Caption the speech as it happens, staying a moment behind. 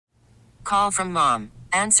Call from mom.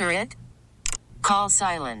 Answer it. Call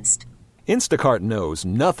silenced. Instacart knows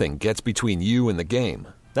nothing gets between you and the game.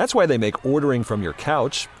 That's why they make ordering from your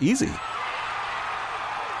couch easy.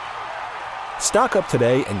 Stock up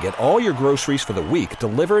today and get all your groceries for the week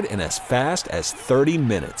delivered in as fast as 30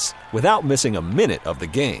 minutes without missing a minute of the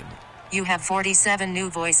game. You have 47 new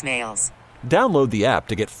voicemails. Download the app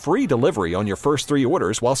to get free delivery on your first 3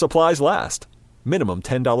 orders while supplies last. Minimum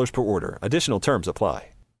 $10 per order. Additional terms apply.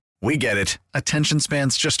 We get it. Attention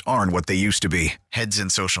spans just aren't what they used to be. Heads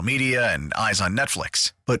in social media and eyes on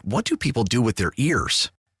Netflix. But what do people do with their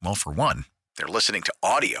ears? Well, for one, they're listening to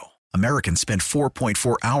audio. Americans spend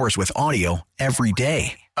 4.4 hours with audio every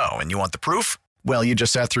day. Oh, and you want the proof? Well, you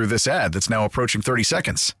just sat through this ad that's now approaching 30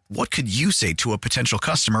 seconds. What could you say to a potential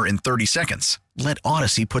customer in 30 seconds? Let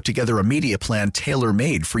Odyssey put together a media plan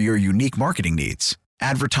tailor-made for your unique marketing needs.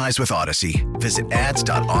 Advertise with Odyssey. Visit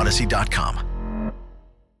ads.odyssey.com.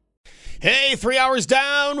 Hey, 3 hours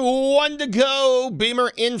down, 1 to go.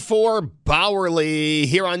 Beamer in for Bowerly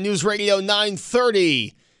here on News Radio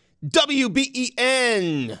 930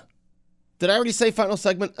 WBEN. Did I already say final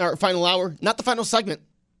segment or final hour? Not the final segment.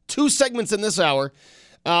 2 segments in this hour.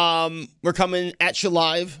 We're coming at you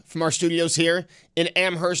live from our studios here in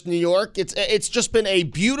Amherst, New York. It's just been a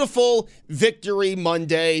beautiful victory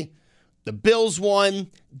Monday. The Bills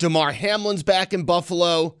won. Damar Hamlin's back in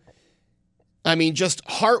Buffalo. I mean, just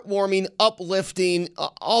heartwarming, uplifting,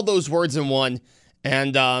 all those words in one.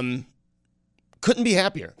 And couldn't be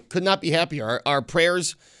happier. Could not be happier. Our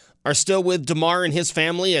prayers are still with Damar and his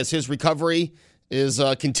family as his recovery is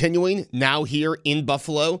continuing now here in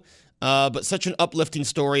Buffalo. But such an uplifting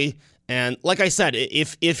story. And like I said,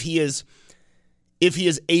 if he is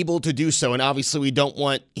able to do so, and obviously we don't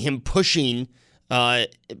want him pushing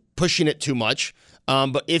it too much.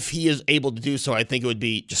 But if he is able to do so, I think it would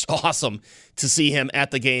be just awesome to see him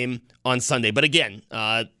at the game on Sunday. But again,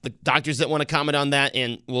 the doctors that want to comment on that,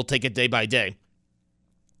 and we'll take it day by day.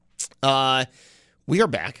 We are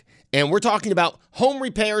back, and we're talking about home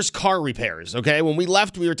repairs, car repairs, okay? When we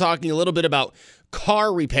left, we were talking a little bit about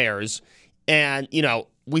car repairs, and, you know,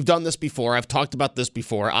 we've done this before. I've talked about this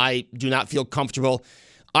before. I do not feel comfortable.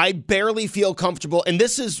 I barely feel comfortable, and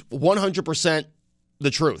this is 100%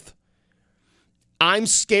 the truth. I'm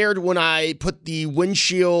scared when I put the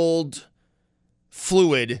windshield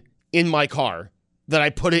fluid in my car that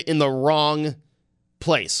I put it in the wrong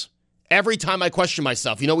place. Every time I question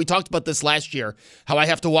myself. You know, we talked about this last year, how I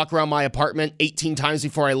have to walk around my apartment 18 times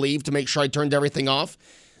before I leave to make sure I turned everything off.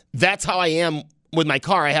 That's how I am with my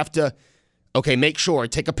car. I have to, make sure,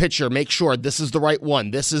 take a picture, make sure this is the right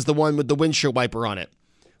one. This is the one with the windshield wiper on it.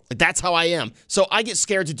 Like, that's how I am. So I get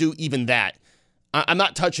scared to do even that. I'm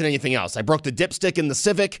not touching anything else. I broke the dipstick in the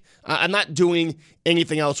Civic. I'm not doing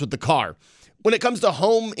anything else with the car. When it comes to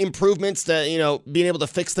home improvements, being able to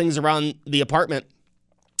fix things around the apartment,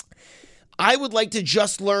 I would like to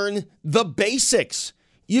just learn the basics.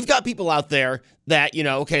 You've got people out there that,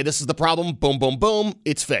 this is the problem. Boom, boom, boom.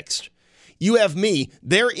 It's fixed. You have me.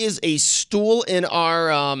 There is a stool in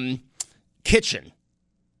our kitchen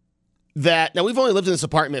that, now we've only lived in this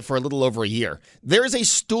apartment for a little over a year. There is a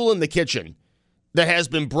stool in the kitchen that has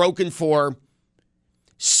been broken for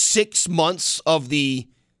 6 months of the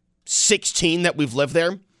 16 that we've lived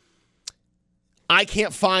there. I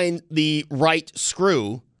can't find the right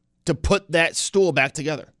screw to put that stool back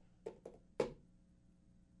together.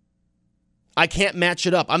 I can't match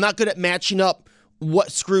it up. I'm not good at matching up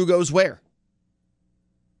what screw goes where.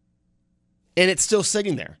 And it's still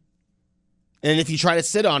sitting there. And if you try to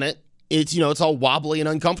sit on it, it's all wobbly and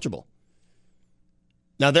uncomfortable.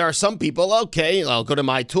 Now, there are some people, I'll go to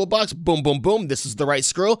my toolbox, boom, boom, boom, this is the right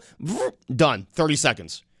screw, done, 30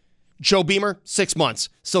 seconds. Joe Beamer, 6 months,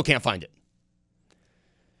 still can't find it.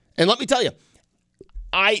 And let me tell you,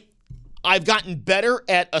 I've gotten better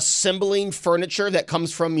at assembling furniture that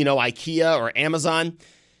comes from, IKEA or Amazon,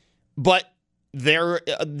 but the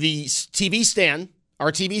TV stand,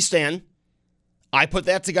 our TV stand, I put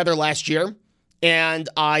that together last year, and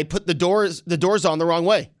I put the doors on the wrong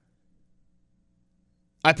way.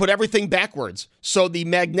 I put everything backwards so the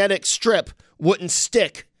magnetic strip wouldn't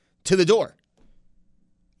stick to the door.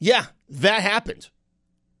 Yeah, that happened.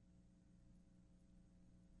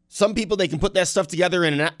 Some people, they can put that stuff together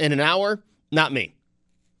in an hour. Not me.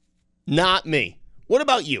 Not me. What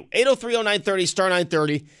about you? 8030930, star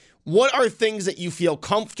 930. What are things that you feel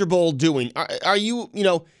comfortable doing? Are you,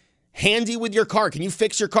 handy with your car? Can you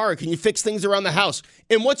fix your car? Can you fix things around the house?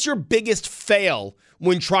 And what's your biggest fail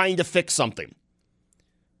when trying to fix something?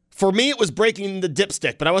 For me, it was breaking the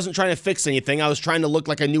dipstick, but I wasn't trying to fix anything. I was trying to look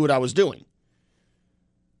like I knew what I was doing.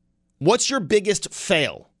 What's your biggest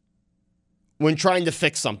fail? when trying to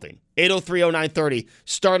fix something. 803-0930,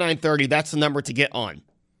 star 930, that's the number to get on.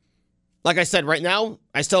 Like I said, right now,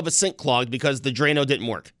 I still have a sink clogged because the Drano didn't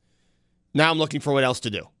work. Now I'm looking for what else to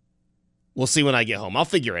do. We'll see when I get home. I'll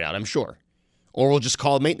figure it out, I'm sure. Or we'll just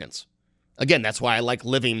call maintenance. Again, that's why I like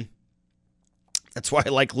living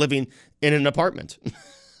in an apartment.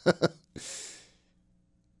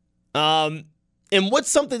 And what's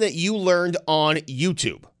something that you learned on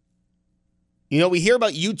YouTube? You know, we hear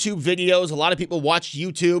about YouTube videos. A lot of people watch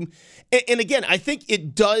YouTube. And again, I think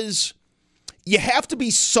it does, you have to be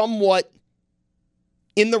somewhat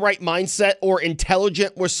in the right mindset or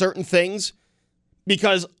intelligent with certain things.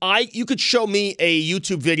 Because you could show me a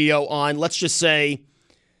YouTube video on, let's just say,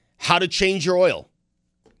 how to change your oil.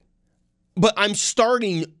 But I'm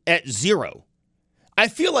starting at zero. I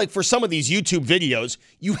feel like for some of these YouTube videos,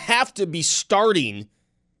 you have to be starting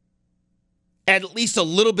at least a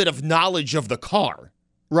little bit of knowledge of the car,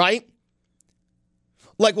 right?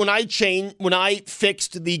 Like when I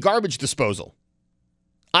fixed the garbage disposal,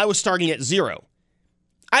 I was starting at zero.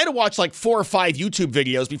 I had to watch like 4 or 5 YouTube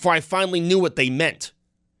videos before I finally knew what they meant.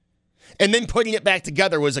 And then putting it back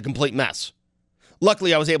together was a complete mess.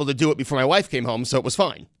 Luckily, I was able to do it before my wife came home, so it was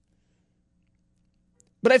fine.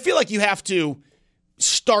 But I feel like you have to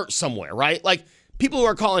start somewhere, right? Like people who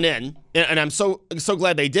are calling in, and I'm so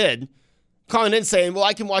glad they did, calling in saying, well,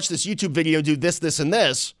 I can watch this YouTube video, do this, this, and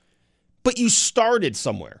this. But you started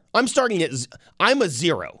somewhere. I'm a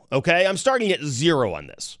zero, okay? I'm starting at zero on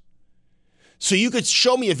this. So you could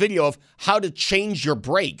show me a video of how to change your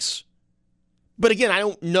brakes. But again, I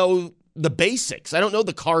don't know the basics. I don't know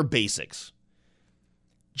the car basics.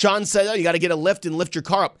 John said, oh, you got to get a lift and lift your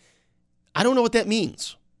car up. I don't know what that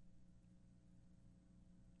means.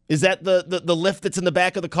 Is that the lift that's in the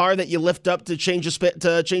back of the car that you lift up to change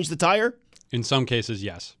the tire? In some cases,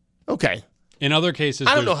 yes. Okay. In other cases,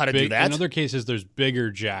 I don't know how to do that. In other cases, there's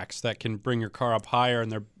bigger jacks that can bring your car up higher,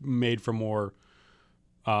 and they're made for more,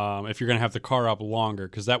 if you're going to have the car up longer.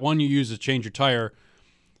 Because that one you use to change your tire,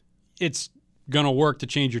 it's going to work to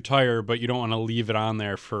change your tire, but you don't want to leave it on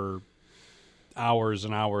there for hours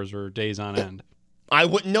and hours or days on end. I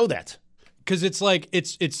wouldn't know that. Because it's like,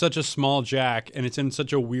 it's such a small jack, and it's in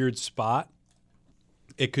such a weird spot.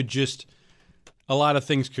 It could just, a lot of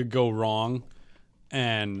things could go wrong,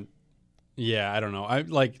 and... yeah, I don't know.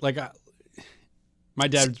 My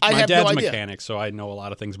dad's a mechanic, so I know a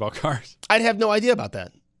lot of things about cars. I'd have no idea about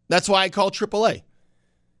that. That's why I call AAA.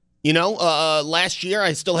 You know, last year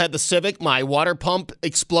I still had the Civic. My water pump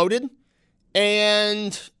exploded,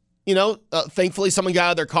 and thankfully someone got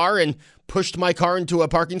out of their car and pushed my car into a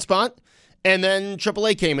parking spot, and then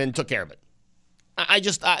AAA came in and took care of it.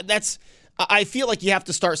 I feel like you have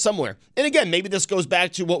to start somewhere. And again, maybe this goes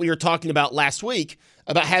back to what we were talking about last week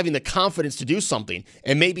about having the confidence to do something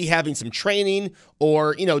and maybe having some training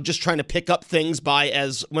or, just trying to pick up things by,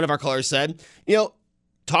 as one of our callers said,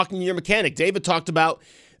 talking to your mechanic. David talked about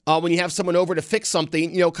when you have someone over to fix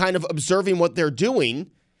something, kind of observing what they're doing.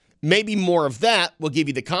 Maybe more of that will give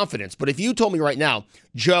you the confidence. But if you told me right now,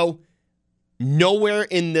 Joe, nowhere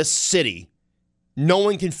in this city, no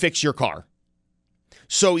one can fix your car.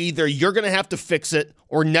 So either you're going to have to fix it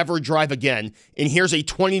or never drive again, and here's a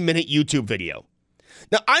 20-minute YouTube video.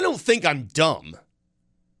 Now, I don't think I'm dumb,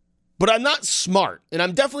 but I'm not smart, and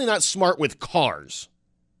I'm definitely not smart with cars.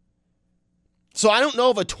 So I don't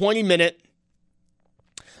know if a 20-minute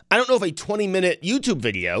YouTube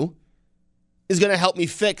video is going to help me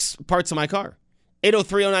fix parts of my car.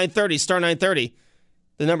 803-0930, star 930,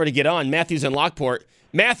 the number to get on. Matthew's in Lockport.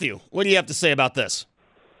 Matthew, what do you have to say about this?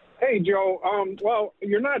 Hey, Joe. Well,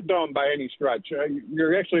 you're not dumb by any stretch.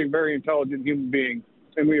 You're actually a very intelligent human being,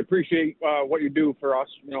 and we appreciate what you do for us,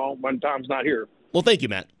 when Tom's not here. Well, thank you,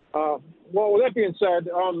 Matt. Well, with that being said,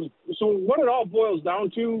 so what it all boils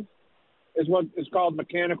down to is what is called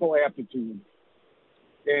mechanical aptitude.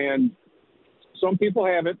 And some people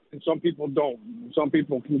have it, and some people don't. Some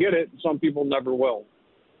people can get it, and some people never will.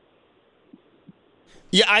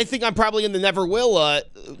 Yeah, I think I'm probably in the never will.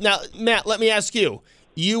 Now, Matt, let me ask you.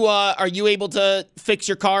 Are you able to fix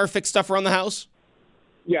your car, fix stuff around the house?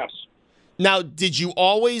 Yes. Now, did you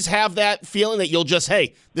always have that feeling that you'll just,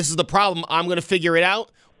 hey, this is the problem, I'm going to figure it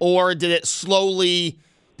out? Or did you slowly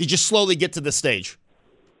get to this stage?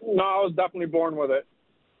 No, I was definitely born with it.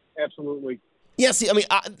 Absolutely. Yeah, see,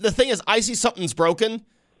 the thing is, I see something's broken.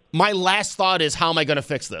 My last thought is, how am I going to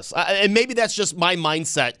fix this? And maybe that's just my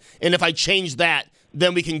mindset. And if I change that,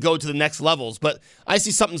 then we can go to the next levels. But I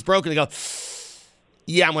see something's broken and go,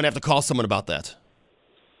 yeah, I'm going to have to call someone about that.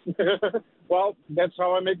 Well, that's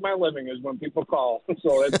how I make my living, is when people call.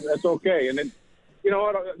 So that's okay. And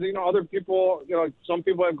Other people, some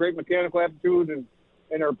people have great mechanical aptitude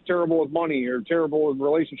and are terrible with money or terrible with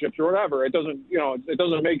relationships or whatever. It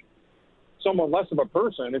doesn't make someone less of a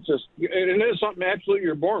person. It is something absolutely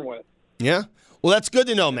you're born with. Yeah. Well, that's good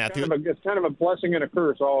to know, Matthew. It's kind of a blessing and a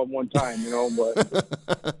curse all at one time,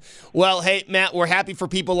 But well, hey, Matt, we're happy for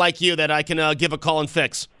people like you that I can give a call and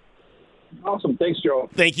fix. Awesome. Thanks, Joe.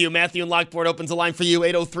 Thank you. Matthew in Lockport opens the line for you,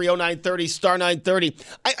 803-0930, star 930.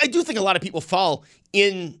 I do think a lot of people fall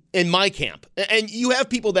in my camp, and you have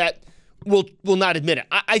people that will not admit it.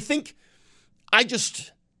 I think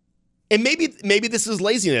and maybe this is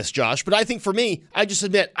laziness, Josh, but I think for me, I just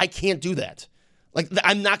admit I can't do that. Like,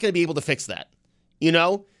 I'm not going to be able to fix that.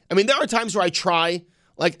 I mean, there are times where I try,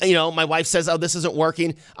 like, my wife says, oh, this isn't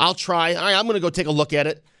working. I'll try. All right, I'm going to go take a look at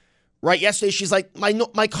it. Right, yesterday she's like,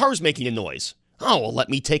 my car's making a noise. Oh, well, let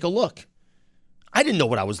me take a look. I didn't know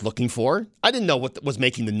what I was looking for. I didn't know what was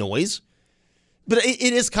making the noise. But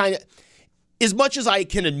it is kind of, as much as I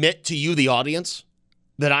can admit to you, the audience,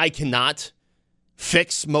 that I cannot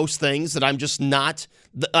fix most things, that I'm just not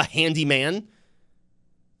a handyman.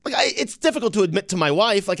 Like, it's difficult to admit to my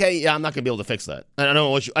wife, like, hey, yeah, I'm not going to be able to fix that. I don't know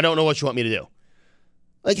what you want me to do.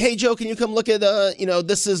 Like, hey, Joe, can you come look at,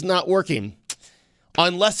 this is not working.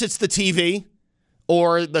 Unless it's the TV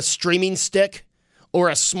or the streaming stick or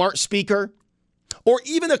a smart speaker or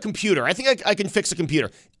even a computer. I think I can fix a computer.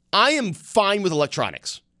 I am fine with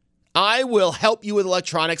electronics. I will help you with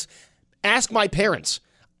electronics. Ask my parents.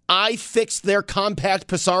 I fixed their compact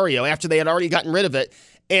Pisario after they had already gotten rid of it,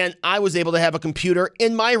 and I was able to have a computer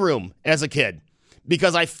in my room as a kid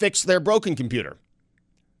because I fixed their broken computer.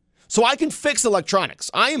 So I can fix electronics.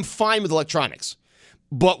 I am fine with electronics.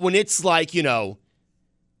 But when it's like,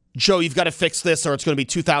 Joe, you've got to fix this or it's going to be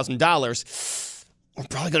 $2,000, we're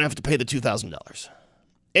probably going to have to pay the $2,000.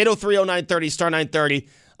 803-0930, star 930.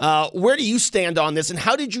 Where do you stand on this, and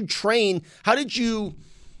how did you train? How did you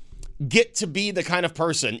get to be the kind of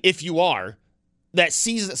person, if you are, that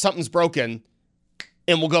sees that something's broken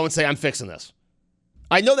and will go and say, I'm fixing this?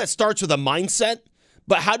 I know that starts with a mindset,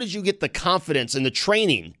 but how did you get the confidence and the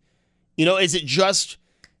training? Is it just,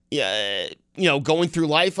 going through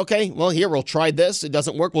life? Okay, well, here, we'll try this. It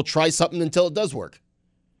doesn't work. We'll try something until it does work.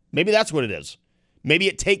 Maybe that's what it is. Maybe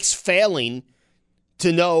it takes failing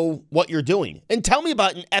to know what you're doing. And tell me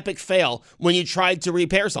about an epic fail when you tried to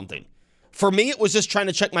repair something. For me, it was just trying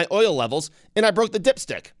to check my oil levels, and I broke the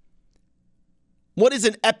dipstick. What is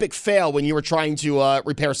an epic fail when you were trying to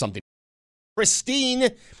repair something? Christine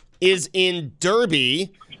is in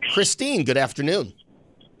Derby. Christine, good afternoon.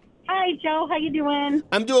 Hi, Joe. How you doing?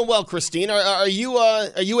 I'm doing well, Christine. Are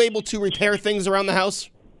you able to repair things around the house?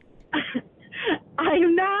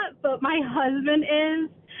 I'm not, but my husband is.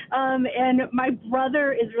 And my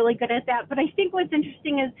brother is really good at that. But I think what's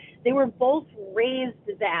interesting is they were both raised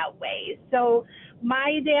that way. So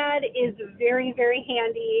my dad is very, very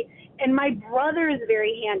handy, and my brother is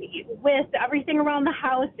very handy with everything around the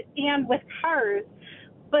house and with cars.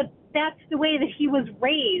 But that's the way that he was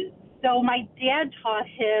raised. So my dad taught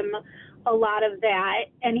him a lot of that,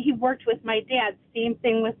 and he worked with my dad. Same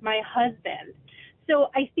thing with my husband. So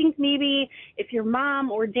I think maybe if your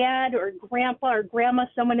mom or dad or grandpa or grandma,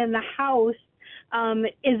 someone in the house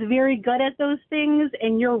is very good at those things,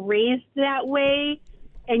 and you're raised that way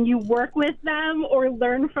and you work with them or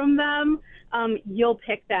learn from them, you'll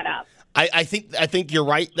pick that up. I think you're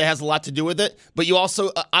right. That has a lot to do with it. But you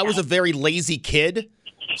also, I was a very lazy kid.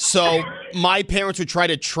 So my parents would try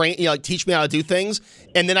to teach me how to do things,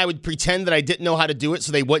 and then I would pretend that I didn't know how to do it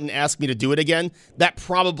so they wouldn't ask me to do it again. That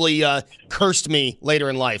probably cursed me later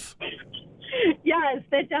in life. Yes,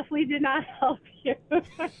 that definitely did not help you.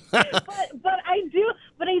 but I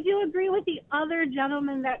do agree with the other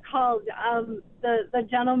gentleman that called, the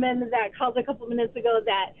gentleman that called a couple minutes ago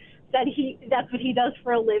that said that's what he does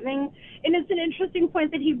for a living. And it's an interesting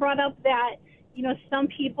point that he brought up that, some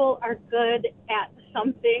people are good at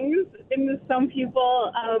some things and some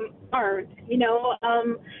people aren't.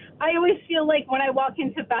 I always feel like when I walk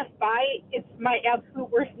into Best Buy, it's my absolute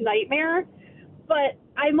worst nightmare. But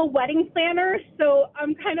I'm a wedding planner, so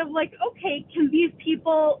I'm kind of like, okay, can these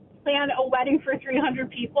people plan a wedding for 300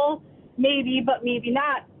 people? Maybe, but maybe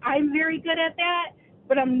not. I'm very good at that,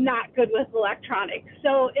 but I'm not good with electronics.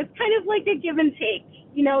 So it's kind of like a give and take.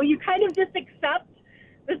 You kind of just accept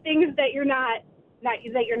the things that you're not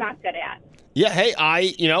good at. Yeah, hey,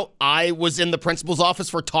 I was in the principal's office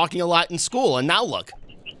for talking a lot in school, and now look.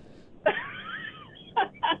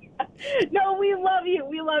 No, we love you.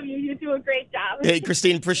 We love you. You do a great job. Hey,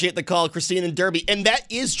 Christine, appreciate the call. Christine in Derby. And that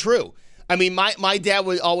is true. I mean, my dad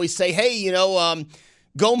would always say, hey,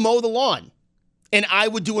 go mow the lawn. And I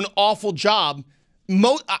would do an awful job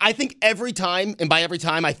I think every time, and by every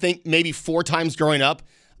time, I think maybe 4 times growing up,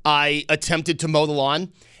 I attempted to mow the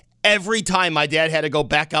lawn. Every time my dad had to go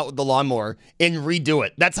back out with the lawnmower and redo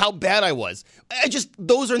it. That's how bad I was.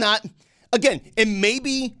 Those are not, again, and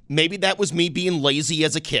maybe that was me being lazy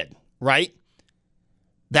as a kid, right?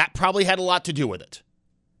 That probably had a lot to do with it.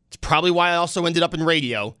 It's probably why I also ended up in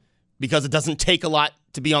radio, because it doesn't take a lot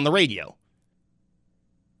to be on the radio.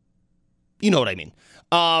 You know what I mean?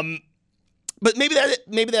 But maybe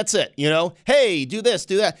that's it, you know? Hey, do this,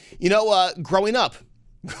 do that. You know, growing up,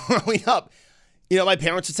 you know, my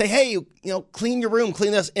parents would say, hey, you know, clean your room,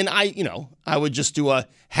 clean this. And I would just do a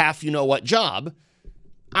half you-know-what job.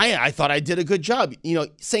 I thought I did a good job, you know,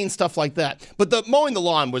 saying stuff like that. But the mowing the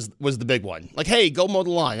lawn was the big one. Like, hey, go mow the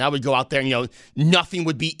lawn. I would go out there and, you know, nothing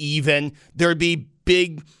would be even. There would be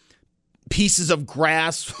big pieces of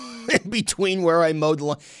grass in between where I mowed the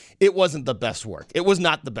lawn. It wasn't the best work. It was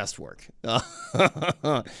not the best work.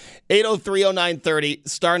 803-0930,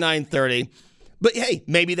 star 930. But hey,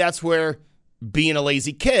 maybe that's where being a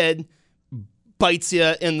lazy kid bites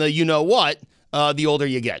you in the you-know-what the older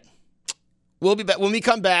you get. We'll be back. When we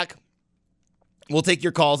come back, we'll take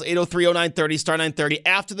your calls, 803-0930, star 930,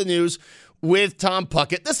 after the news with Tom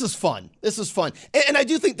Puckett. This is fun. And I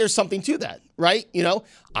do think there's something to that, right? You know,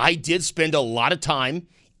 I did spend a lot of time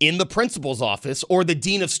in the principal's office or the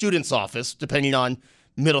dean of students' office, depending on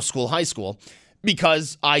middle school, high school,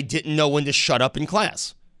 because I didn't know when to shut up in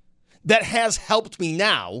class. That has helped me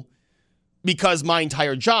now because my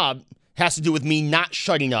entire job has to do with me not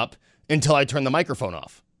shutting up until I turn the microphone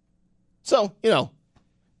off. So, you know,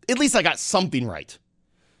 at least I got something right.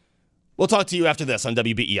 We'll talk to you after this on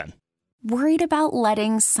WBEN. Worried about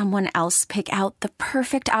letting someone else pick out the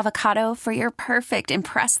perfect avocado for your perfect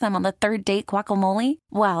impress them on the third date guacamole?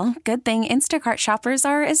 Well, good thing Instacart shoppers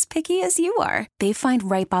are as picky as you are. They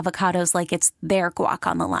find ripe avocados like it's their guac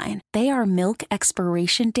on the line. They are milk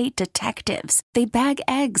expiration date detectives. They bag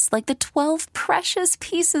eggs like the 12 precious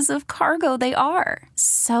pieces of cargo they are.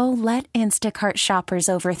 So let Instacart shoppers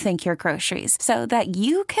overthink your groceries so that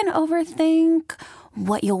you can overthink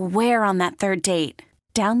what you'll wear on that third date.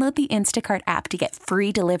 Download the Instacart app to get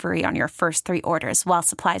free delivery on your first 3 orders while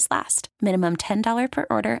supplies last. Minimum $10 per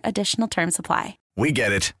order. Additional terms apply. We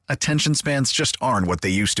get it. Attention spans just aren't what they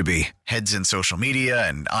used to be. Heads in social media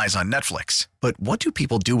and eyes on Netflix. But what do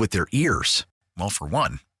people do with their ears? Well, for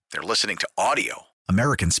one, they're listening to audio.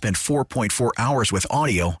 Americans spend 4.4 hours with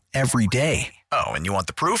audio every day. Oh, and you want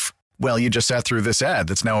the proof? Well, you just sat through this ad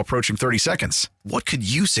that's now approaching 30 seconds. What could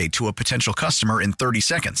you say to a potential customer in 30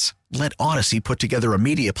 seconds? Let Odyssey put together a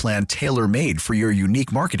media plan tailor-made for your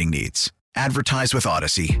unique marketing needs. Advertise with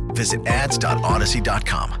Odyssey. Visit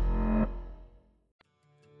ads.odyssey.com.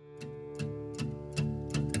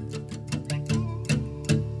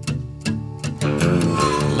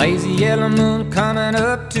 Lazy yellow moon coming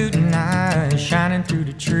up tonight, shining through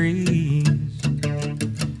the trees.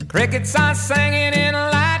 Crickets are singing and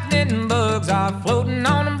lightning bugs are floating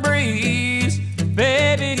on the breeze.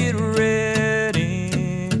 Baby, get ready.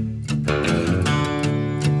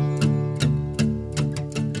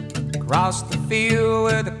 Across the field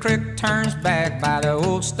where the creek turns back by the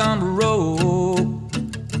old stumble road,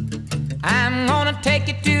 I'm gonna take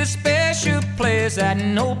you to a special place that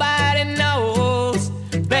nobody knows.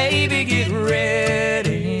 Baby, get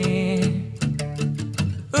ready.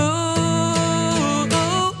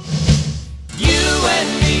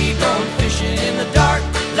 Going fishing in the dark,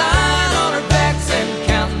 lying on our backs and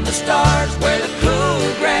counting the stars where the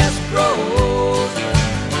cool grass grows.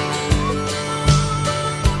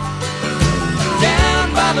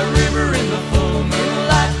 Down by the river in the full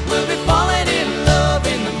moonlight, we'll be falling in love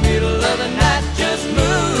in the middle of the night, just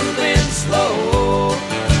moving slow.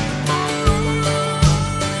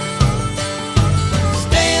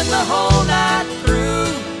 Staying the whole night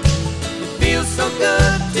through, it feels so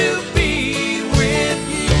good to be.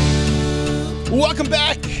 Welcome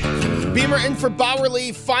back. Beamer in for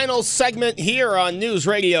Bowerly. Final segment here on News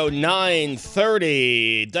Radio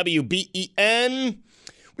 930 WBEN.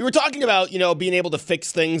 We were talking about, you know, being able to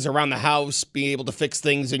fix things around the house, being able to fix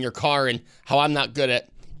things in your car, and how I'm not good at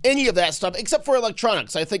any of that stuff, except for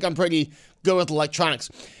electronics. I think I'm pretty good with electronics.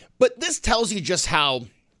 But this tells you just how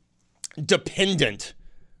dependent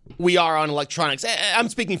we are on electronics. I'm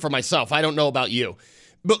speaking for myself. I don't know about you.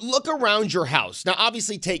 But look around your house. Now,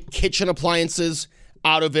 obviously, take kitchen appliances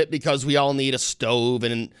out of it because we all need a stove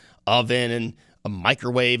and an oven and a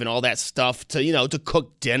microwave and all that stuff to, you know, to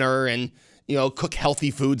cook dinner and, you know, cook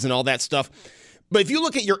healthy foods and all that stuff. But if you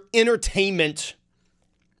look at your entertainment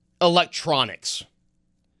electronics,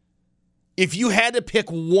 if you had to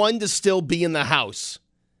pick one to still be in the house,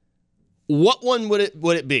 what one would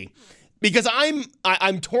it be? Because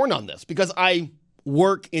I'm torn on this because I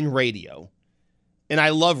work in radio and I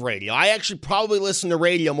love radio. I actually probably listen to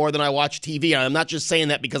radio more than I watch TV. And I'm not just saying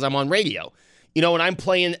that because I'm on radio. You know, when I'm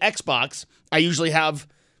playing Xbox, I usually have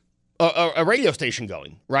a radio station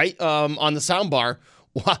going, right? On the soundbar.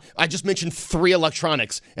 Well, I just mentioned 3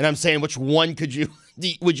 electronics, and I'm saying which one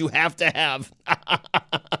would you have to have?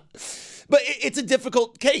 But it's a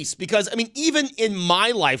difficult case because, I mean, even in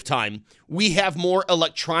my lifetime, we have more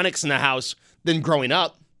electronics in the house than growing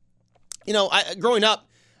up. You know, growing up,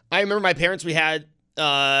 I remember my parents, we had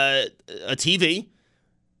a TV.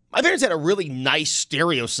 My parents had a really nice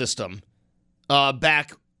stereo system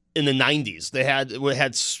back in the 90s. They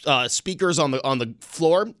had speakers on the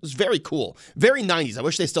floor. It was very cool. Very 90s. I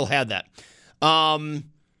wish they still had that. And,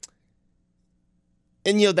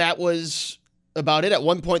 you know, that was about it. At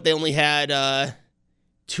one point, they only had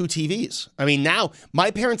 2 TVs. I mean, now, my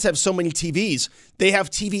parents have so many TVs, they have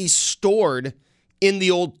TVs stored in the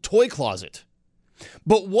old toy closet.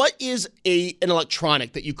 But what is an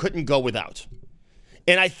electronic that you couldn't go without?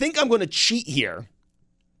 And I think I'm going to cheat here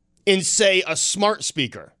and say a smart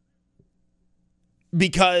speaker.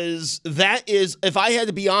 Because that is, if I had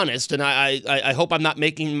to be honest, and I hope I'm not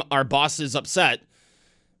making our bosses upset,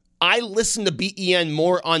 I listen to BEN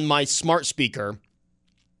more on my smart speaker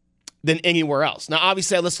than anywhere else. Now,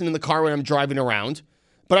 obviously, I listen in the car when I'm driving around,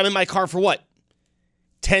 but I'm in my car for what?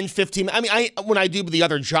 10, 15 minutes? I mean, when I do the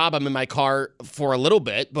other job, I'm in my car for a little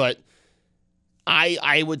bit, but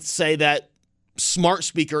I would say that smart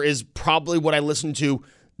speaker is probably what I listen to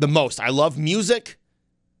the most. I love music.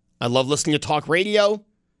 I love listening to talk radio.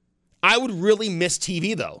 I would really miss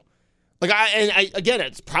TV, though. Again,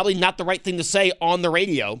 it's probably not the right thing to say on the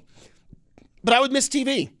radio, but I would miss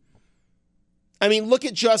TV. I mean, look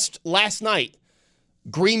at just last night,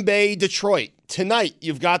 Green Bay, Detroit. Tonight,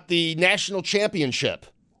 you've got the national championship.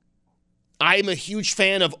 I'm a huge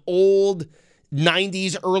fan of old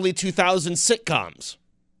 90s, early 2000s sitcoms.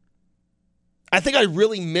 I think I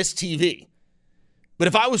really miss TV. But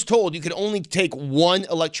if I was told you could only take one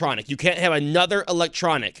electronic, you can't have another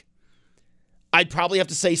electronic, I'd probably have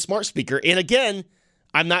to say smart speaker. And again,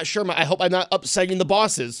 I'm not sure. I hope I'm not upsetting the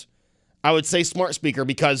bosses. I would say smart speaker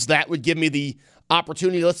because that would give me the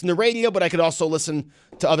opportunity to listen to radio, but I could also listen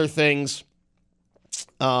to other things.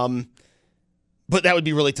 But that would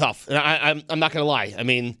be really tough. And I'm not going to lie. I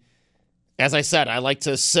mean, as I said, I like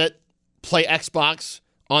to sit, play Xbox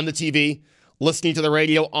on the TV, listening to the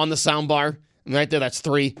radio on the soundbar. And right there, that's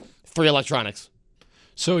three electronics.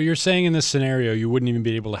 So you're saying in this scenario, you wouldn't even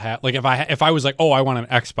be able to have, like, if I was like, oh, I want an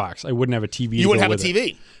Xbox, I wouldn't have a TV. You wouldn't have a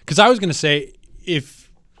TV. Because I was going to say,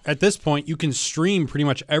 if at this point you can stream pretty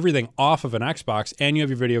much everything off of an Xbox, and you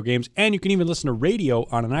have your video games, and you can even listen to radio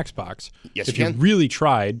on an Xbox. Yes, if you can. really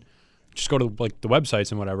tried, just go to like the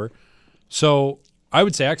websites and whatever. So I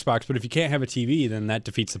would say Xbox, but if you can't have a TV, then that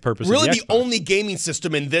defeats the purpose. Really, of the only gaming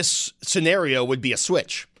system in this scenario would be a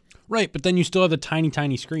Switch. Right, but then you still have the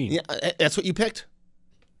tiny screen. Yeah, that's what you picked.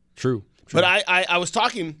 True. But I was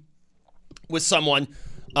talking with someone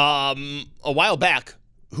a while back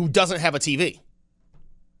who doesn't have a TV.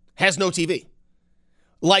 Has no TV.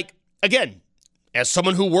 Like, again, as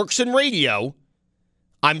someone who works in radio,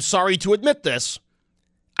 I'm sorry to admit this,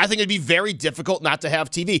 I think it'd be very difficult not to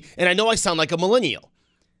have TV. And I know I sound like a millennial,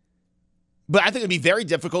 but I think it'd be very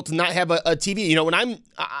difficult to not have a TV. You know, when I'm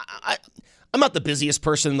not the busiest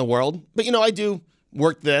person in the world, but, you know, I do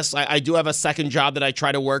work this. I do have a second job that I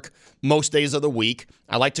try to work most days of the week.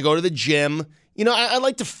 I like to go to the gym. You know, I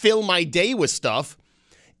like to fill my day with stuff.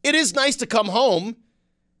 It is nice to come home,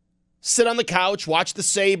 sit on the couch, watch the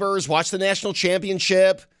Sabres, watch the national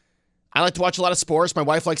championship. I like to watch a lot of sports. My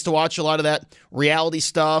wife likes to watch a lot of that reality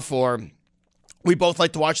stuff, or we both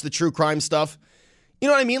like to watch the true crime stuff. You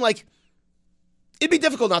know what I mean? Like, it'd be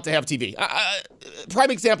difficult not to have TV.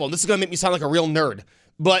 Prime example, and this is going to make me sound like a real nerd,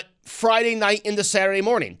 but Friday night into Saturday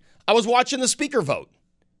morning, I was watching the speaker vote.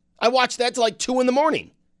 I watched that till like 2 in the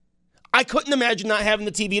morning. I couldn't imagine not having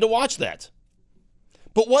the TV to watch that.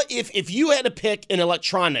 But what if you had to pick an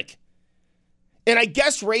electronic, and I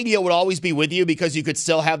guess radio would always be with you because you could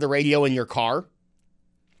still have the radio in your car.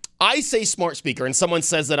 I say smart speaker, and someone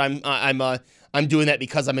says that I'm doing that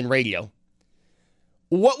because I'm in radio.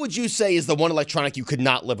 What would you say is the one electronic you could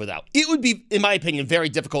not live without? It would be, in my opinion, very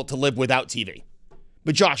difficult to live without TV.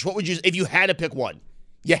 But Josh, what would you, if you had to pick one?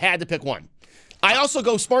 You had to pick one. I also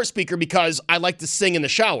go smart speaker because I like to sing in the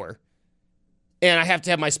shower, and I have to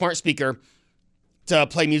have my smart speaker to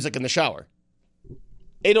play music in the shower.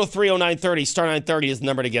 803-0930, star 930 is the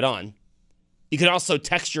number to get on. You can also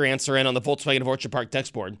text your answer in on the Volkswagen of Orchard Park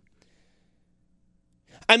text board.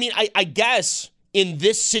 I mean, I guess in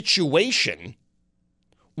this situation,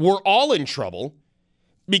 we're all in trouble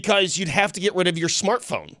because you'd have to get rid of your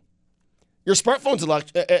smartphone. Your smartphone's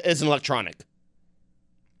is an electronic.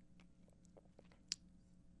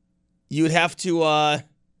 You'd have to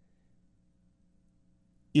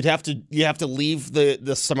leave the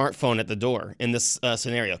smartphone at the door in this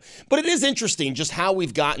scenario. But it is interesting just how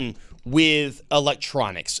we've gotten with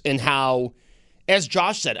electronics and how, as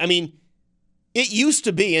Josh said, I mean, it used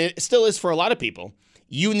to be, and it still is for a lot of people,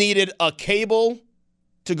 you needed a cable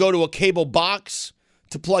to go to a cable box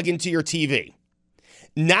to plug into your TV.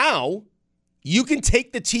 Now, you can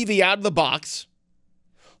take the TV out of the box,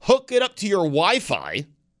 hook it up to your Wi-Fi,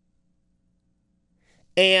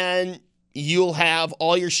 and you'll have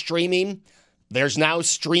all your streaming. There's now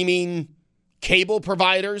streaming cable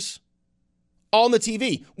providers on the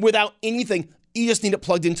TV without anything. You just need it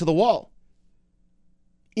plugged into the wall.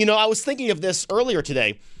 You know, I was thinking of this earlier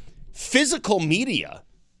today. Physical media,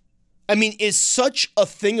 I mean, is such a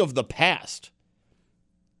thing of the past.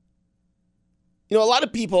 You know, a lot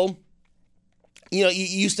of people, you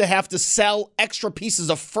used to have to sell extra pieces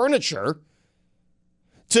of furniture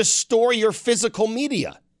to store your physical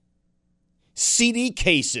media. CD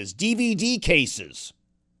cases, DVD cases,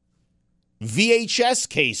 VHS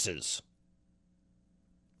cases.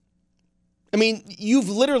 I mean, you've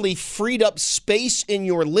literally freed up space in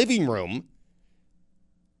your living room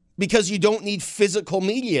because you don't need physical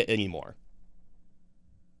media anymore.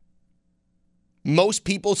 Most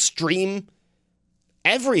people stream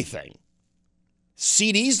everything.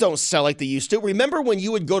 CDs don't sell like they used to. Remember when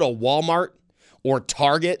you would go to Walmart or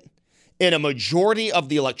Target and a majority of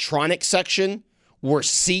the electronics section were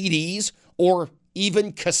CDs or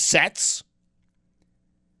even cassettes?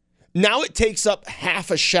 Now it takes up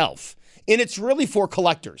half a shelf, and it's really for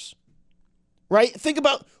collectors, right? Think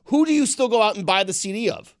about, who do you still go out and buy the CD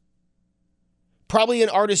of? Probably an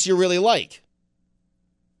artist you really like.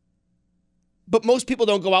 But most people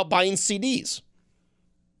don't go out buying CDs.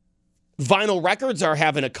 Vinyl records are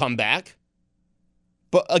having a comeback.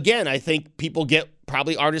 But again, I think people get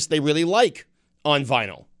probably artists they really like on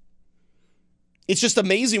vinyl. It's just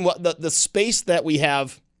amazing what the space that we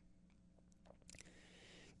have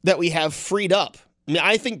freed up. I mean,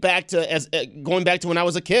 I think back to going back to when I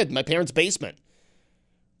was a kid, my parents' basement.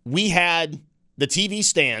 We had the TV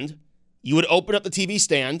stand. You would open up the TV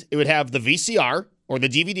stand. It would have the VCR or the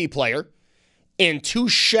DVD player and 2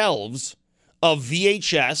 shelves of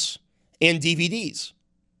VHS and DVDs.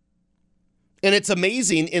 And it's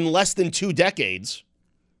amazing, in less than 2 decades,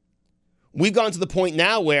 we've gone to the point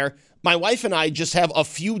now where my wife and I just have a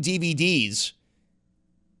few DVDs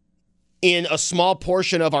in a small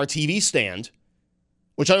portion of our TV stand,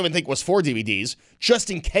 which I don't even think was 4 DVDs,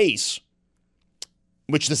 just in case,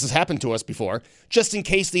 which this has happened to us before, just in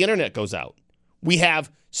case the internet goes out. We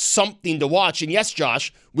have something to watch. And yes,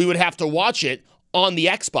 Josh, we would have to watch it on the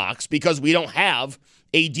Xbox because we don't have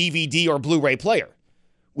a DVD or Blu-ray player.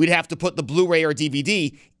 We'd have to put the Blu-ray or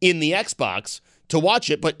DVD in the Xbox to watch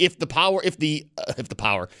it. But if the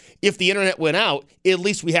internet went out, at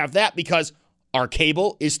least we have that because our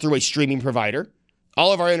cable is through a streaming provider.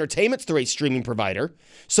 All of our entertainment's through a streaming provider.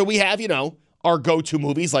 So we have, our go-to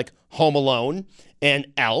movies like Home Alone and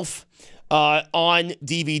Elf on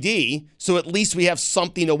DVD. So at least we have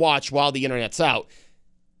something to watch while the internet's out.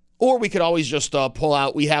 Or we could always just pull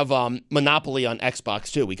out. We have Monopoly on Xbox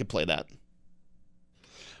too. We could play that.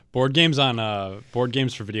 Board games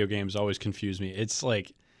for video games always confuse me. It's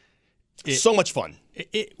like so much fun.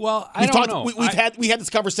 I don't know. We had this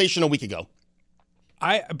conversation a week ago.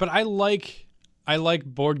 I like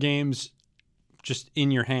board games just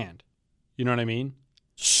in your hand. You know what I mean?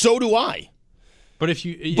 So do I. But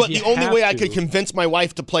the only way I could convince my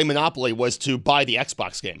wife to play Monopoly was to buy the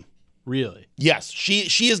Xbox game. Really? Yes.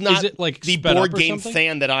 She is not the board game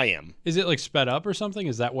fan that I am. Is it like sped up or something?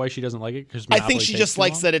 Is that why she doesn't like it? I think she just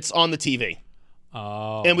likes that it's on the TV.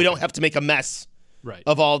 Oh. And we don't have to make a mess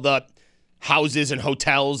of all the houses and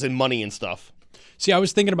hotels and money and stuff. See, I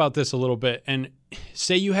was thinking about this a little bit, and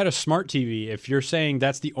say you had a smart TV. If you're saying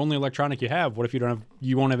that's the only electronic you have, what if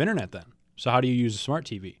you won't have internet then? So how do you use a smart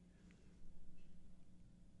TV?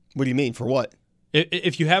 What do you mean? For what?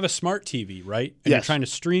 If you have a smart TV, right, and you're trying to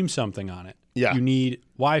stream something on it, you need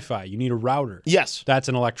Wi-Fi, you need a router. Yes. That's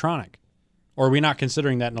an electronic. Or are we not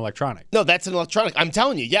considering that an electronic? No, that's an electronic. I'm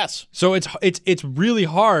telling you, yes. So it's really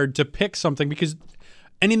hard to pick something because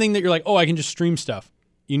anything that you're like, oh, I can just stream stuff,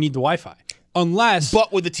 you need the Wi-Fi.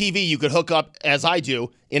 But with the TV, you could hook up, as I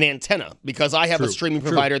do, an antenna because I have a streaming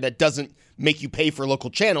provider that doesn't make you pay for local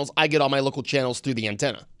channels. I get all my local channels through the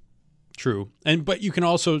antenna. True. But you can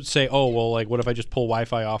also say, oh, well, like, what if I just pull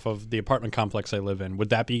Wi-Fi off of the apartment complex I live in? Would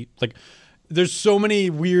that be, like, there's so many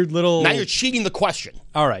weird little... Now you're cheating the question.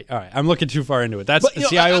 All right. I'm looking too far into it. I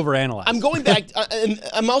overanalyze. I'm going back, and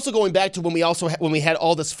I'm also going back to when we had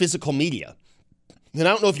all this physical media. And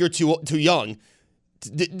I don't know if you're too young.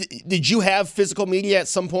 Did you have physical media at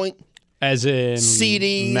some point? As in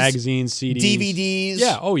CDs, magazines, CDs, DVDs.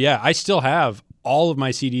 Yeah. Oh, yeah. I still have all of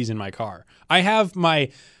my CDs in my car. I have my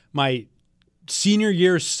senior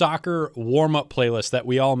year soccer warm-up playlist that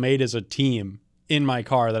we all made as a team in my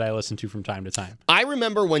car that I listen to from time to time. I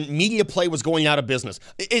remember when Media Play was going out of business.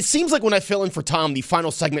 It seems like when I fill in for Tom, the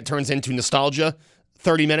final segment turns into nostalgia.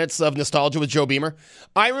 30 minutes of nostalgia with Joe Beamer.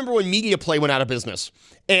 I remember when Media Play went out of business,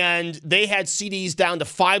 and they had CDs down to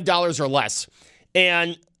 $5 or less.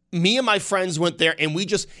 And me and my friends went there, and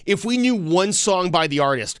if we knew one song by the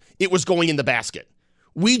artist, it was going in the basket.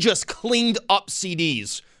 We just cleaned up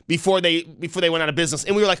CDs before they went out of business.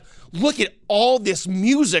 And we were like, look at all this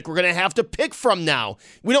music we're going to have to pick from now.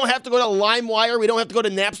 We don't have to go to LimeWire. We don't have to go to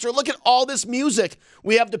Napster. Look at all this music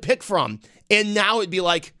we have to pick from. And now it'd be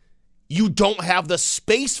like, you don't have the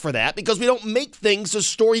space for that because we don't make things to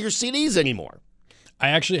store your CDs anymore. I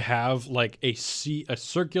actually have like a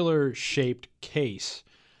circular shaped case,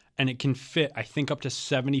 and it can fit, I think, up to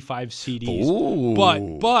 75 CDs. Ooh.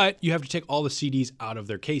 But you have to take all the CDs out of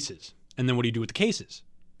their cases. And then what do you do with the cases?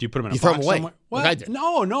 Do you put them in a throw box them away? somewhere? Like I did.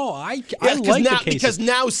 No. I like the cases. Because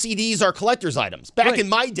now CDs are collector's items. Back in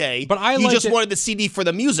my day, you just wanted the CD for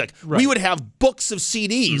the music. Right. We would have books of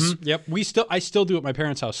CDs. Mm-hmm. Yep. I still do at my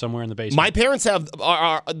parents' house somewhere in the basement. My parents have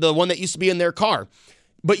the one that used to be in their car.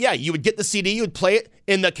 But yeah, you would get the CD, you would play it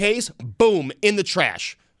in the case, boom, in the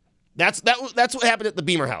trash. That's what happened at the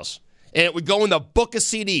Beamer house. And it would go in the book of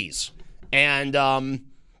CDs. And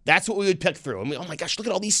that's what we would pick through. I mean, oh my gosh, look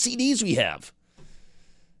at all these CDs we have.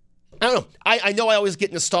 I don't know. I know I always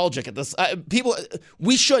get nostalgic at this.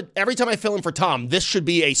 We should, every time I fill in for Tom, this should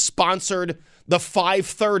be a sponsored, the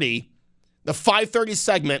 5:30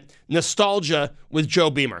 segment, Nostalgia with Joe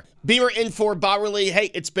Beamer. Beamer in for Bowerly. Hey,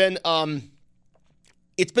 it's been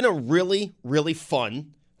a really, really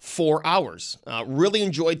fun 4 hours. Really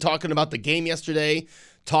enjoyed talking about the game yesterday,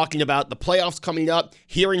 talking about the playoffs coming up,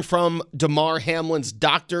 hearing from Damar Hamlin's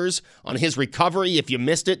doctors on his recovery. If you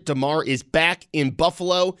missed it, Damar is back in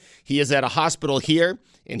Buffalo. He is at a hospital here,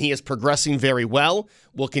 and he is progressing very well.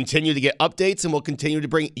 We'll continue to get updates, and we'll continue to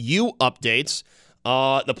bring you updates.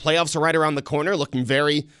 The playoffs are right around the corner. Looking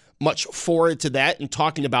very much forward to that and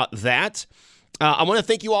talking about that. I want to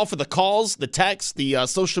thank you all for the calls, the texts, the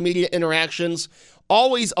social media interactions.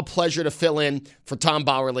 Always a pleasure to fill in for Tom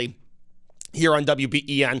Bowerly here on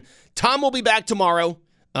WBEN. Tom will be back tomorrow,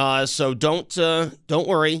 so don't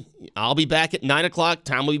worry. I'll be back at 9 o'clock.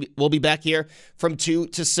 Tom will be back here from 2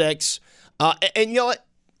 to 6. And you know what?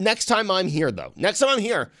 Next time I'm here,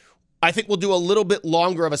 I think we'll do a little bit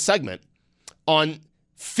longer of a segment on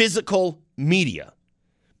physical media.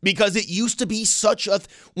 Because it used to be such a...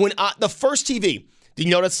 the first TV, did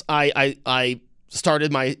you notice I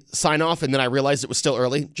started my sign-off and then I realized it was still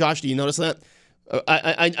early? Josh, do you notice that?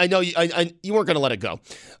 I know you weren't going to let it go.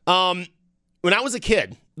 When I was a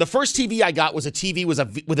kid, the first TV I got was a TV with a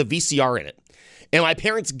VCR in it. And my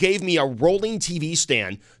parents gave me a rolling TV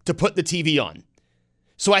stand to put the TV on.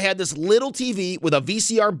 So I had this little TV with a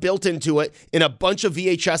VCR built into it and a bunch of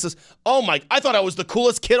VHSs. Oh my, I thought I was the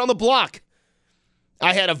coolest kid on the block.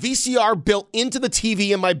 I had a VCR built into the TV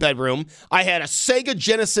in my bedroom. I had a Sega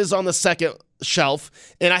Genesis on the second shelf,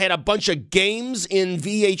 and I had a bunch of games in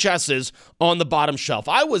VHSs on the bottom shelf.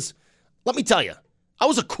 Let me tell you, I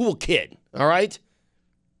was a cool kid, all right?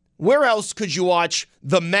 Where else could you watch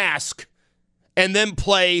The Mask and then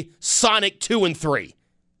play Sonic 2 and 3?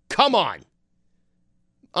 Come on.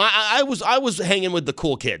 I was hanging with the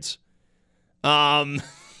cool kids.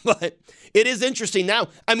 But it is interesting now.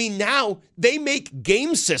 I mean, now they make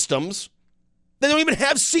game systems that don't even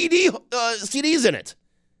have CDs in it.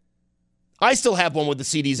 I still have one with the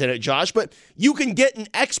CDs in it, Josh, but you can get an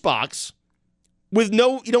Xbox with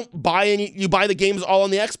you don't buy any, you buy the games all on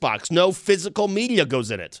the Xbox. No physical media goes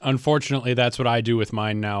in it. Unfortunately, that's what I do with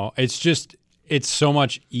mine now. It's so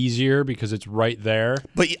much easier because it's right there.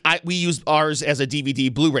 But we use ours as a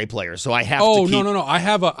DVD Blu-ray player, so I have to keep... No. I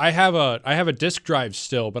have a disc drive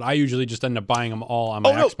still, but I usually just end up buying them all on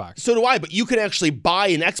my Xbox. So do I, but you can actually buy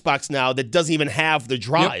an Xbox now that doesn't even have the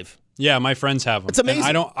drive. Yep. Yeah, my friends have them. It's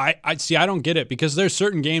amazing. And I don't get it because there's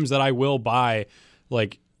certain games that I will buy,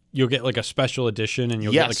 like you'll get like a special edition and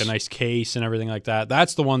you'll get like a nice case and everything like that.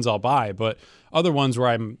 That's the ones I'll buy, but other ones where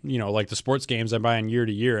I'm, like the sports games I'm buying year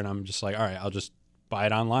to year and I'm just like, all right, I'll just buy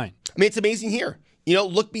it online. I mean, it's amazing here.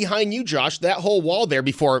 look behind you, Josh. That whole wall there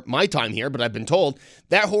before my time here, but I've been told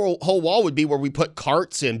that whole wall would be where we put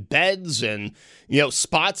carts and beds and,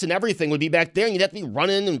 spots and everything would be back there. And you'd have to be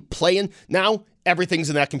running and playing. Now, everything's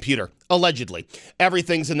in that computer, allegedly.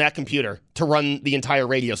 Everything's in that computer to run the entire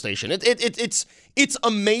radio station. It's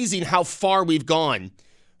amazing how far we've gone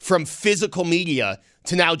from physical media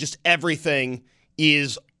to now just everything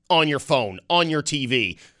is on your phone, on your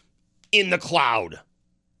TV, in the cloud.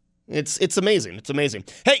 It's amazing. It's amazing.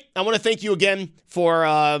 Hey, I want to thank you again for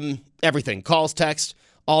everything. Calls, text,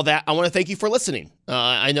 all that. I want to thank you for listening.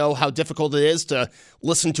 I know how difficult it is to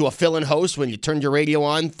listen to a fill-in host when you turn your radio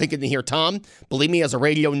on thinking to hear Tom. Believe me, as a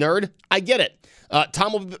radio nerd, I get it.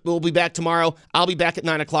 Tom will be back tomorrow. I'll be back at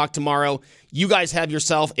 9 o'clock tomorrow. You guys have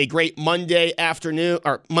yourself a great Monday afternoon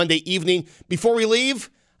or Monday evening. Before we leave,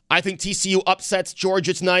 I think TCU upsets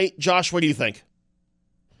Georgia tonight. Josh, what do you think?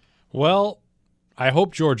 Well, I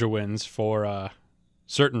hope Georgia wins for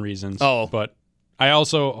certain reasons. Oh. But I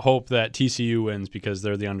also hope that TCU wins because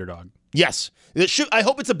they're the underdog. Yes. I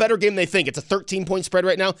hope it's a better game than they think. It's a 13-point spread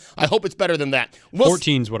right now. I hope it's better than that.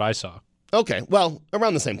 14's what I saw. Okay, well,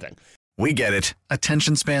 around the same thing. We get it.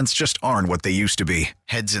 Attention spans just aren't what they used to be.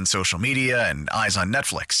 Heads in social media and eyes on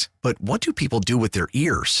Netflix. But what do people do with their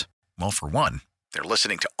ears? Well, for one, they're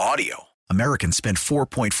listening to audio. Americans spend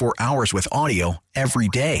 4.4 hours with audio every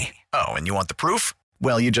day. Oh, and you want the proof?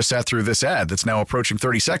 Well, you just sat through this ad that's now approaching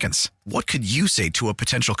 30 seconds. What could you say to a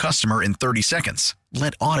potential customer in 30 seconds?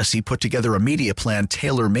 Let Odyssey put together a media plan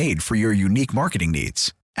tailor-made for your unique marketing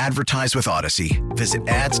needs. Advertise with Odyssey. Visit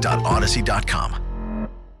ads.odyssey.com.